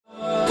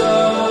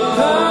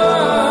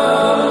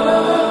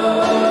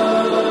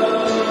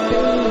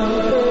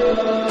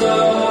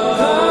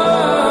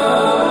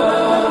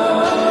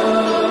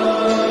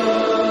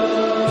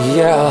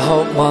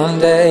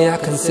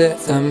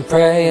sit and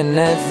pray, and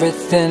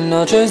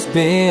everything'll just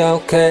be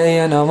okay,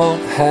 and I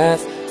won't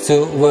have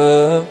to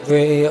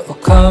worry. It'll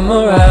come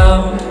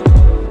around.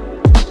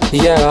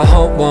 Yeah, I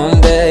hope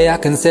one day I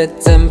can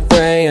sit and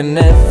pray, and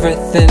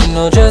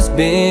everything'll just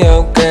be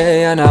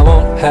okay, and I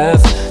won't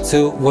have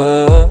to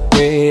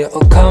worry.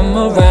 It'll come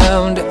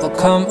around, it'll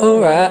come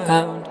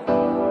around.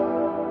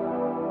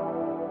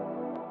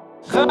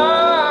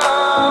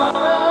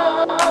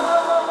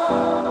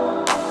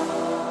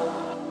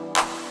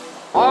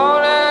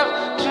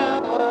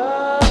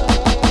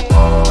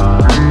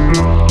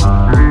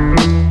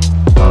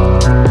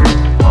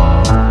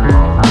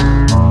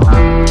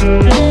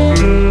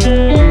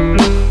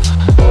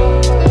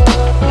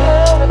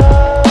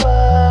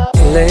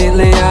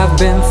 Lately I've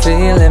been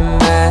feeling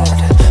mad.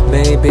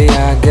 Maybe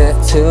I get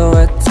too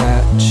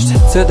attached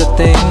to the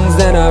things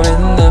that are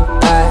in the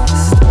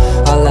past.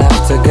 I'll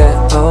have to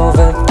get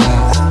over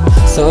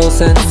that. So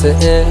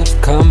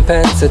sensitive,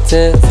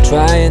 competitive,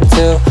 trying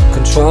to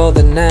control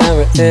the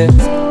narrative.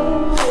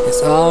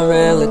 It's all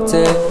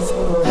relative.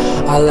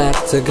 I'll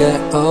have to get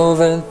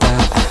over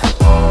that.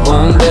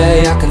 One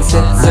day I can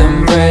sit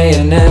and pray,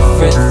 and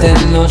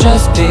everything'll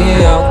just be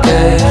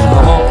okay.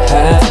 I won't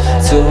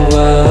have to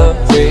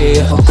worry.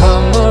 It'll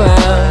come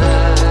around.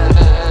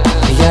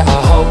 Yeah,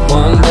 I hope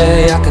one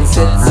day I can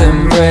sit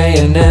and pray,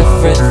 and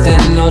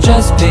everything'll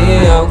just be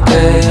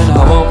okay.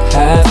 I won't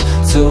have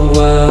to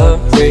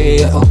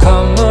worry. It'll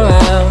come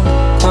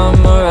around,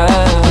 come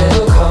around.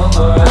 It'll come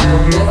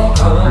around, it'll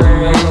come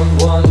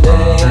around. One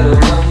day it'll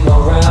come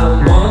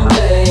around. One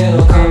day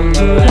it'll come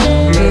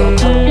around. It'll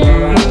come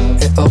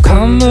around. It'll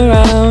come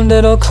around,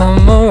 it'll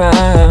come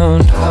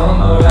around.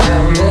 Come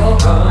around, it'll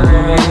come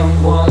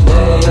around. One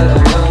day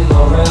it'll come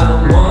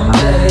around. One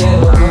day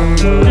it'll come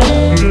around.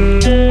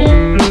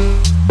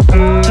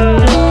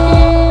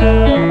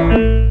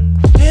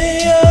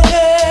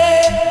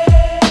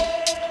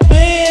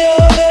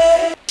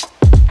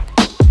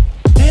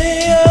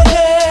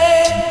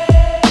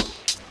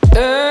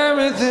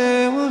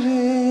 Everything will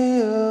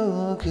be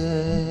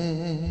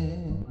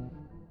okay.